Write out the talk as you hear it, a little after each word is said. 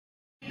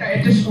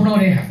Esto es una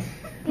oreja.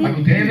 Para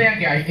que ustedes vean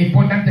que es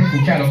importante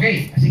escuchar, ¿ok?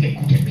 Así que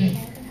escuchen bien.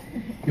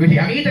 Yo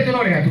digo, amiguita, esto es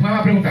una oreja. Tú me vas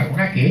a preguntar,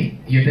 ¿una qué?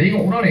 Y yo te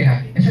digo, una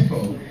oreja. Eso es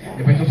todo.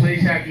 Después tú se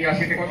dice aquí a las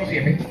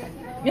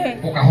 747,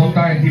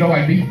 Pocahontas estilo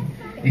Barbie.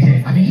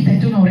 Dice, amiguita,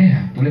 esto es una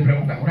oreja. Tú le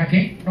preguntas, ¿una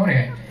qué? Una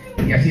oreja.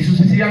 Y así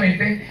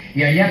sucesivamente.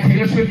 Y allá,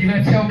 Taylor Swift, you're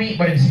going to tell me,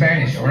 but in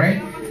Spanish,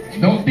 alright?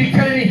 Don't be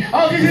telling me,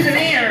 oh, this is an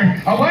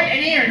ear. Oh, what?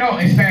 An ear? No,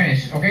 in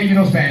Spanish. Okay, you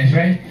know Spanish,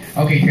 right?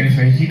 Okay, Taylor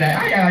Swift. She's like,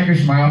 I like your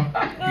smile.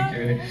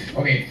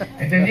 Okay,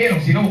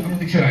 ¿entendieron? Si no, busquen un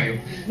diccionario.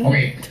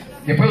 Okay,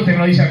 después usted me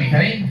lo dice a mí, ¿está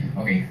bien?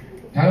 Okay,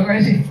 ¿sabes lo que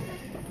decir?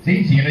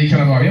 Sí, si yo no he dicho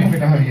nada todavía, ¿por qué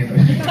estás viendo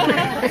eso?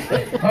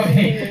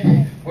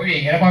 Okay, muy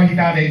bien, era para ver si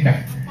estaba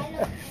atenta.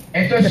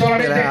 Esto es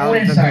solamente un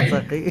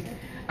ensayo.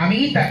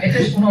 Amiguita, esto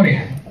es una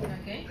oreja.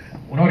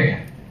 Una oreja.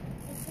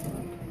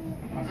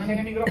 Pásale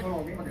el micrófono,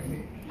 ¿ok? Para que sí.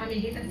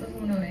 Amiguita, esto es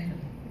una oreja.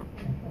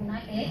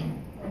 ¿Una qué?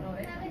 Una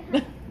oreja.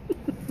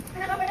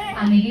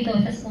 Amiguito,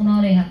 esta es una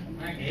oreja.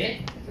 ¿Una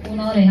qué?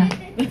 Una oreja.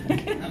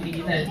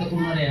 Amiguita, esto es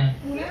una oreja.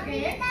 ¿Una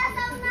qué?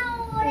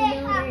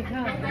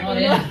 Una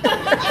oreja.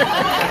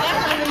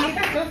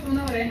 Amiguita, esto es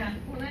una oreja.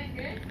 ¿Una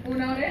qué?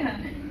 Una oreja.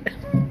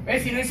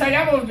 ¿Ves? Si no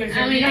ensayamos,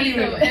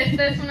 Amiguito,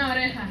 esto es una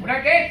oreja.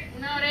 ¿Una qué?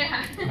 Una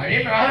oreja. Está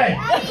bien, me vas a ver.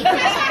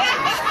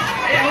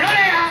 ¡Una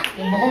oreja!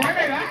 Un poco más,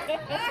 ¿verdad?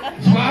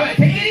 Suave.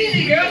 Take it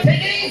easy, girl. Take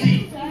it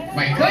easy.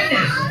 My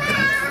goodness.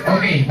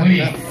 Ok, muy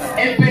bien.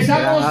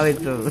 Empezamos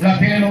la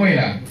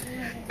telenovela.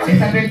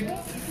 Gracias,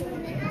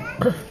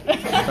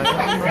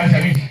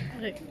 Miss.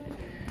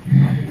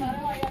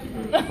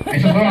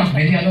 Eso fue más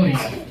media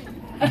lógica.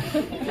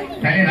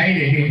 Está en el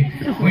aire.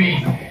 Muy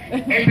bien.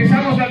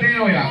 Empezamos la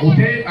telenovela.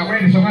 Ustedes,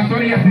 acuérdense, son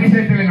actores y actrices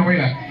de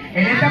telenovela.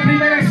 En esta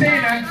primera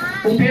escena,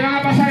 ustedes van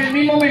a pasar el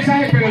mismo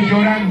mensaje, pero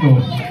llorando.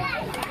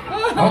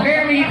 Ok,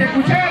 amiguitos,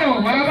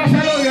 ¿escucharon? Van a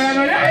pasarlo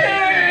llorando.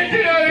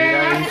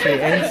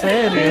 ¿En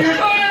serio?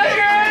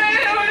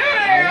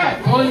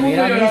 Todo el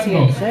mundo llorando.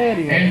 ¿En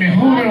serio? El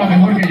mejor o la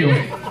mejor que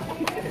llore.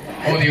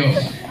 Oh, Dios.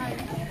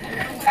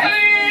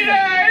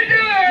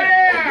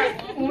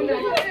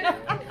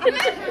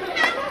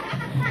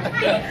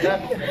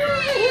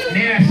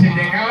 Mira, se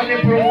te acaban de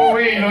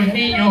promover los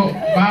niños,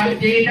 van, tienen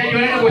que estar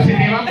llorando porque se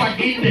te van para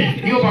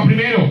kinder, digo para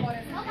primero.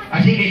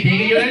 Así que tienen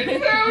que llorar.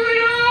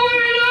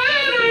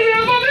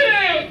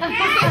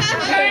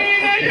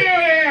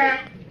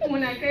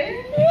 ¿Una qué?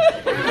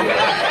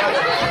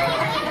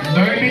 No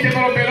me inviten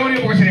para los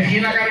velorios porque se les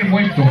gira la cara el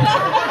muerto.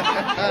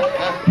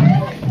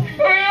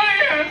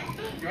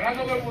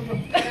 Llorando todo el mundo.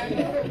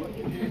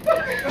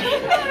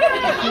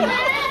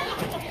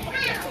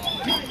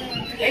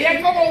 Ella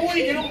es como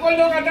Woody, tiene un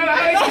cordón atrás de la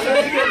cabeza.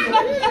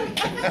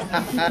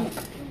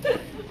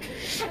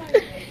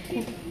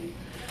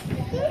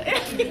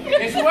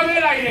 Que suban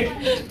el aire.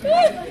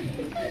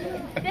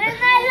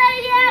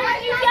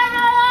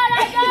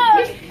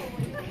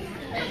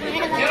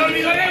 Se le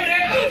olvidó el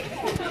hebreo.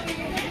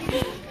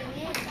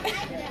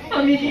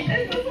 Amiguita,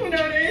 esto es una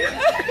oreja.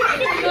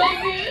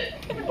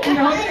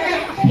 Una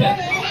oreja.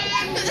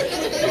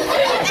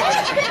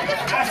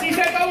 Así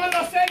se toman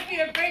los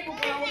selfies en Facebook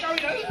con la boca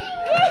abierta.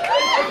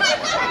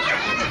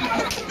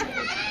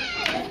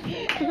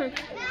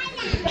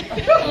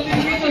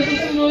 Amiguita, esto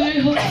es una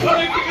oreja.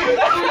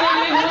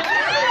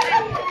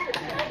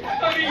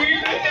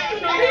 Amiguita, esto es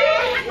una oreja.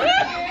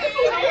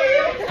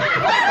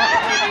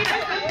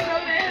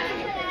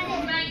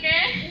 ¿Una qué?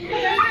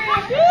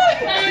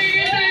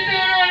 Amiguita, esto es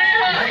una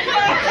oreja.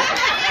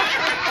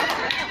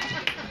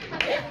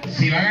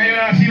 Si van a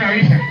llorar así, me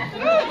avisan.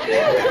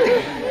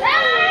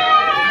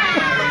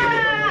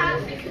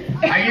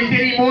 Alguien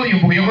tiene imodio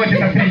porque yo con este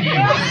está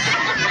estreñido.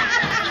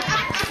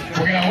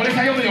 Porque la bola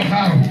salió medio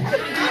raro.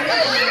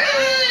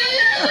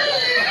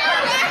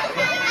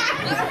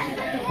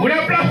 Un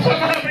aplauso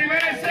para la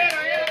primera escena.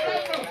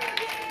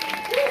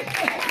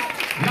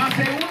 La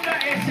segunda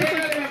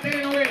escena de la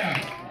telenovela.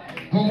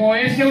 Como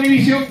es de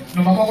Univision,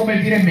 nos vamos a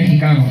convertir en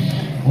mexicanos.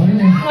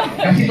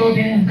 Casi todos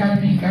tienen cara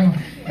mexicano,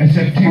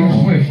 excepto Taylor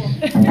Swift.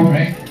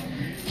 Right?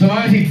 So van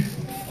a decir,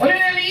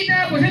 oye,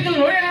 amiguita, pues esto es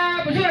una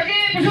oreja, pues una qué,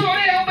 pues una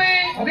oreja, hombre.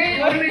 ¿Ok?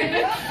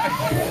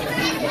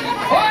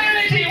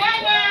 ¡Órale,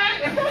 Chihuahua!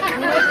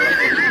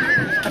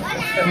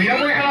 Cuidado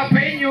con el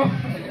jalapeño.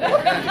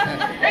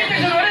 ¡Esta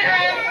es una oreja!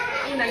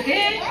 ¿Una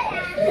qué?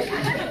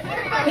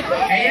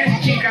 Ella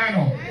es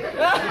chicano.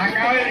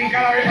 Acaba de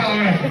brincar la oreja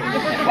ahora.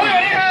 ¡Oye,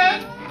 oreja!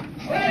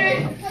 ¡Órale!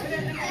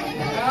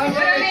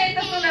 Órale,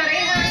 esto es una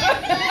oreja.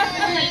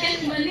 Una que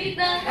es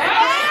malita.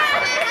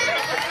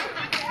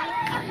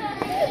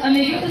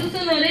 Amiguito, esto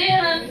es una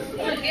oreja.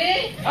 ¿Por qué?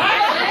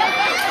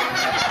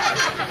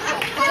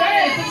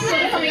 Órale, esto es una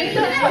oreja,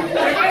 amiguito.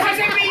 ¿Qué pasa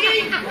ese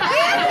pillín?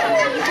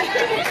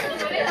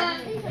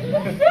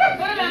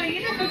 Órale,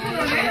 amiguito, esto es una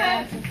oreja.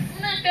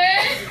 ¿Una qué?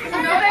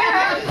 Una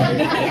oreja.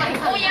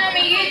 Oye,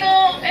 amiguito,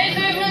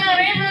 esto es una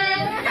oreja.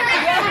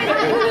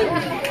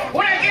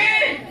 ¿Una qué?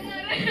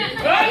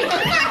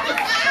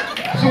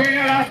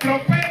 Suena las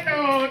trompetas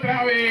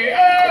otra vez.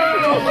 ¡Oh!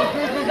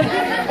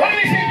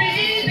 ¡Órale, ese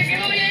pillín! ¿Te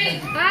quedó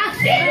bien? Ah,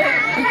 sí.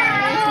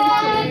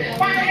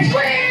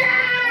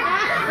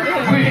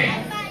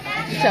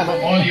 llama?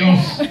 Oh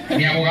Dios,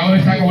 mi abogado me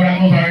está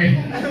cobrando otra vez.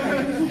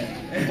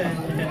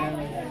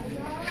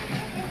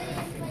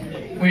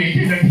 Muy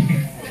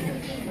bien.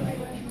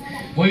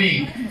 Muy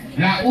bien.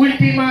 La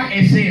última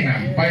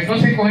escena. Para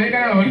entonces coger el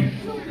ganador.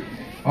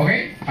 ¿Ok?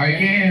 A ver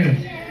quién es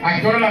el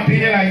actor o la actriz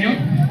del año.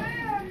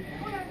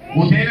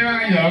 Ustedes me van a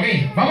ayudar, ¿ok?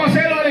 Vamos a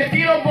hacerlo al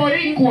estilo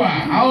boricua.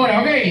 Ahora,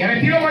 ¿ok? Al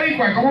estilo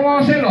boricua. ¿Cómo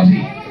vamos a hacerlo?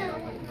 Así.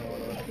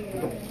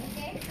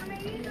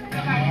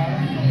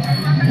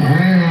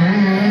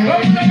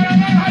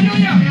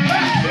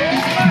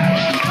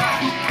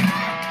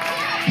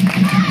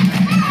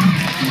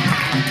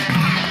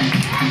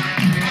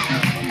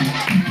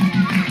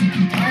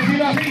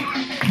 Así.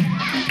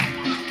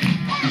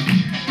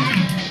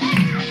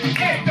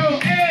 Esto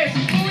es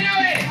una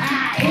oreja.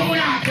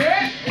 ¿Una qué?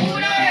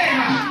 Una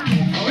oreja.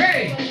 Ok,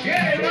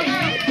 ¿quieres una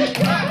más?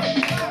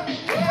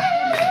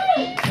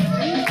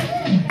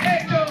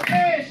 Esto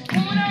es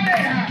una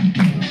oreja.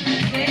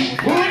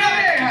 Una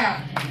oreja.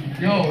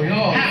 Yo.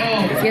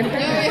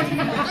 Siéntate.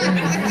 Una oreja.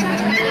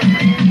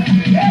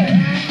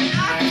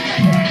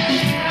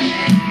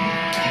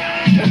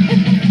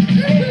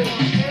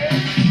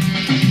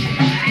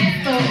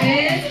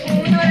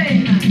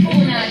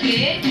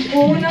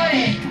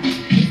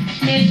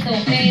 Esto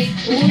es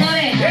una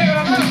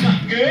oreja.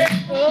 ¿Qué?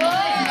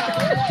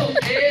 Esto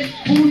es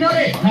una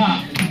oreja.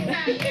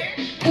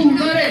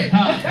 Una oreja. Una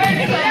oreja.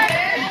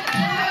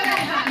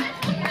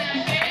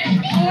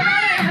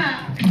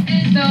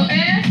 Esto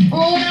es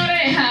una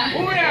oreja.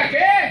 ¿Una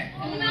qué?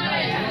 Una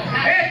oreja.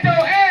 Esto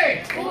es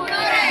Una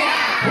oreja.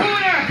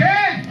 ¿una qué?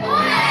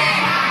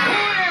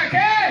 ¿Una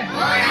qué?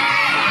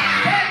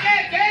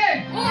 ¿Qué?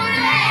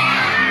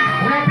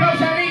 Un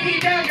aplauso a Nicky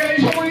Jam, que lo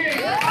hizo muy bien.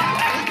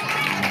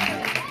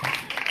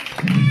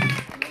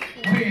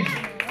 Muy bien.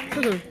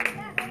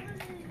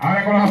 Ahora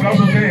con los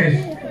aplausos ustedes,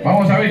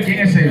 vamos a ver quién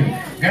es el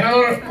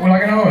ganador o la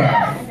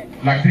ganadora,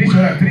 la actriz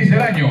o la actriz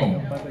del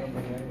año.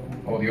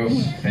 Oh Dios,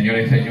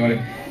 señores,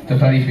 esto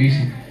está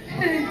difícil.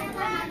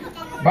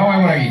 Vamos a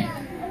ver por aquí.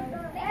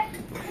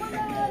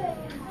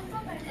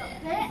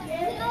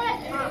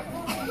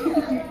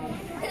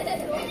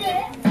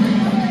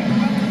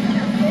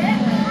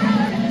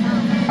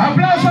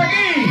 ¡Aplauso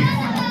aquí!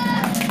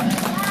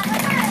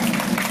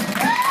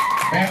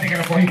 Espérate que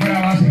lo cogí por la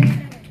base.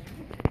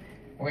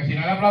 Porque si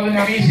no le aplauden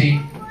a mí, sí.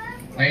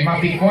 No hay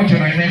más bizcocho,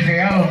 no hay más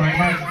regalo, no hay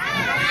más.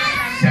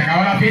 Se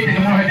acaba la fiesta y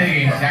todo el mundo se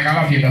tiene. Se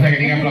acaba la fiesta, o sea que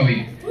tienen que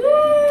aplaudir.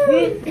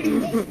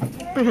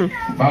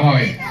 Vamos a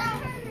ver.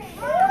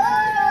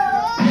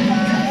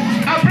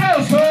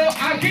 ¡Aplauso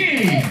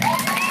aquí!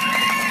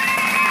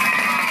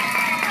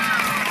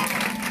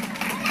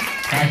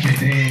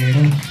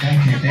 Cacheteros.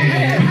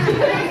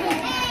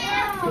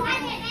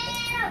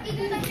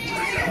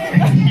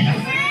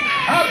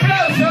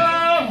 ¡Aplauso!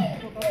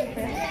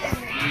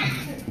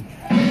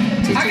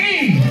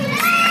 ¡Aquí!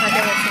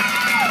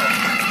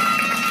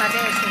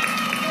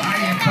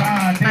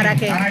 ¿Para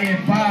qué? ¡Hay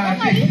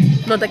empate!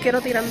 No te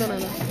quiero tirando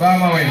nada.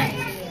 Vamos a ver.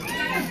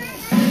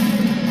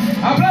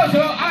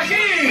 ¡Aplauso aquí!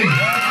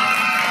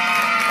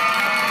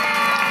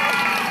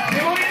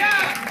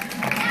 ¡Seguridad!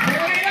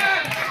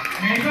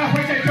 Necesito la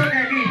fuerza de choque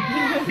aquí.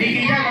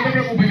 Y ya, no te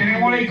preocupes,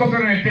 tenemos el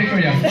helicóptero en el techo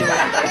ya.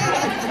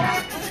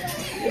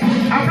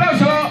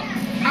 ¡Aplauso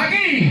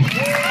aquí!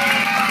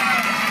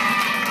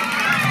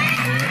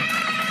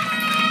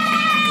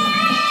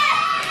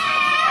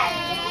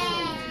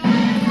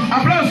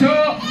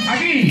 ¡Aplauso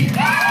aquí!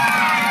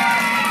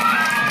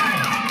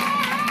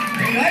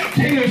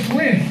 Taylor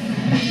Swift.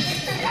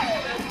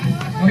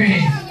 Muy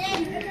bien.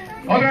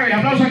 Otra vez,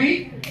 aplauso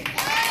aquí.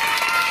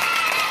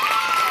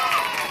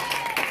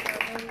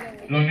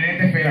 Los nenes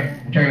te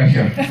esperan. Muchas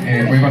gracias.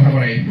 Voy a pasar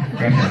por ahí.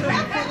 Gracias.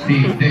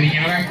 Sí, te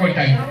vinieron a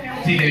escoltar.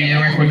 Sí, te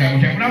vinieron a escoltar.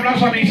 Un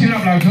aplauso a mí, sí, un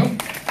aplauso.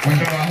 Buen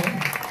trabajo.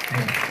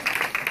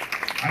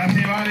 Ahora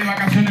se va de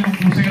vacaciones en un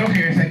crucero que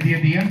regresa en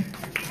 10 días.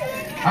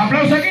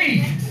 ¡Aplauso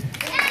aquí!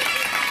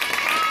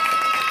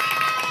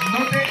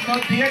 No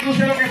diga el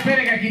crucero que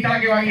espere, que aquí está la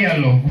que va a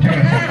guiarlo. Muchas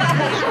gracias.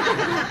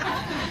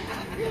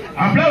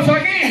 ¡Aplauso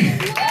aquí!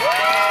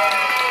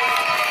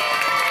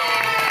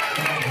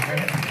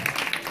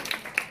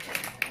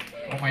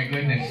 Oh my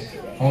goodness.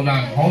 Hold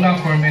on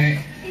for a minute.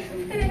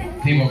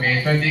 Sí, porque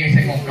esto tiene que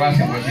ser con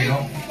clase, pues si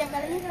no,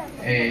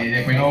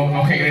 después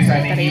no regresa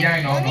ni niña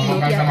y no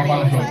canta más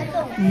para nosotros.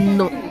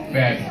 No.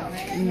 Espérate.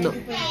 No.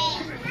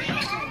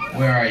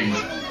 Where are you?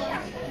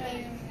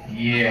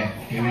 Yeah,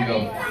 here we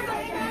go.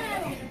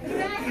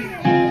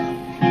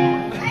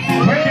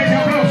 Fuerte ese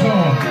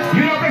aplauso y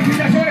una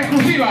presentación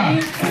exclusiva.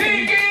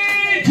 ¡Nicky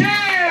Jam!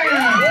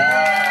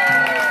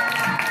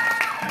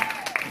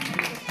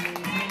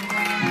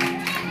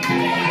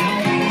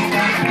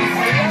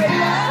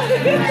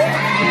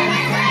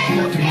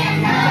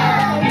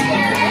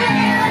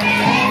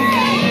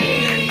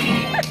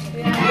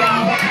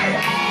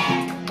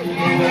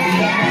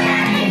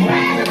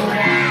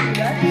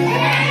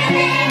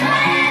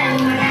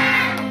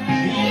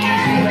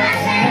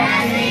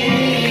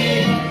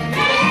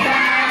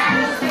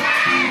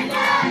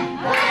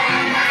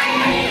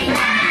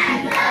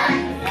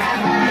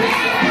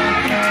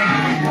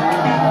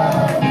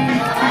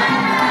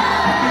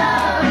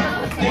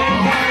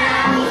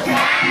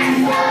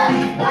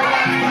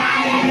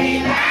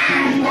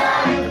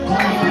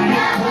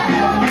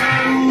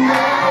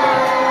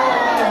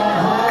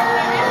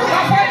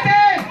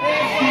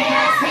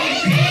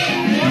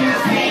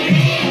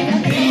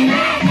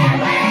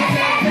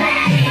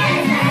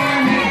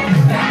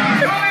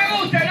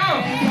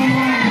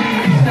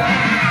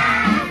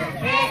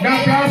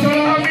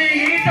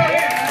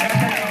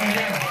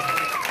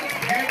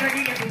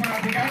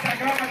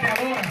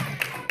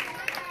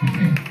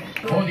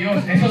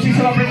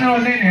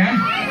 los nenes, ¿eh?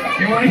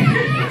 Qué bonito.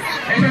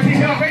 Eso sí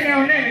se lo pegan a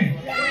los nenes.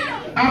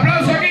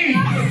 ¡Aplauso aquí!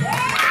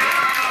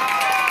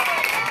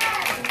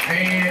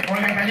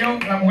 Olga Cañón,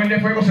 la mujer de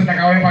fuego se te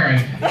acaba de pagar.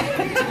 Sí,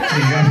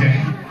 gracias.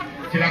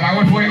 Se le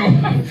apagó el fuego.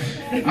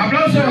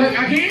 ¡Aplausos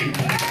aquí!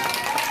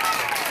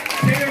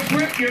 Taylor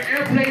Swift, your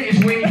airplane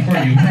is waiting for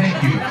you.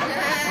 Thank you.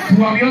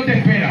 Tu avión te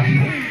espera. Y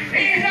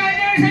señores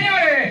y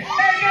señores,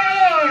 el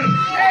ganador,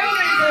 el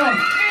único,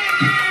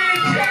 Nicky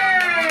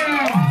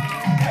Jam.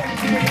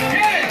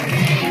 ¡Bien!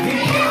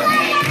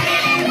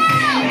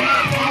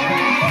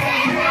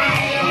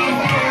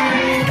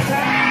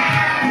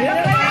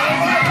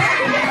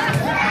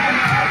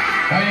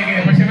 Está bien que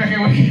después se me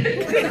quedó aquí.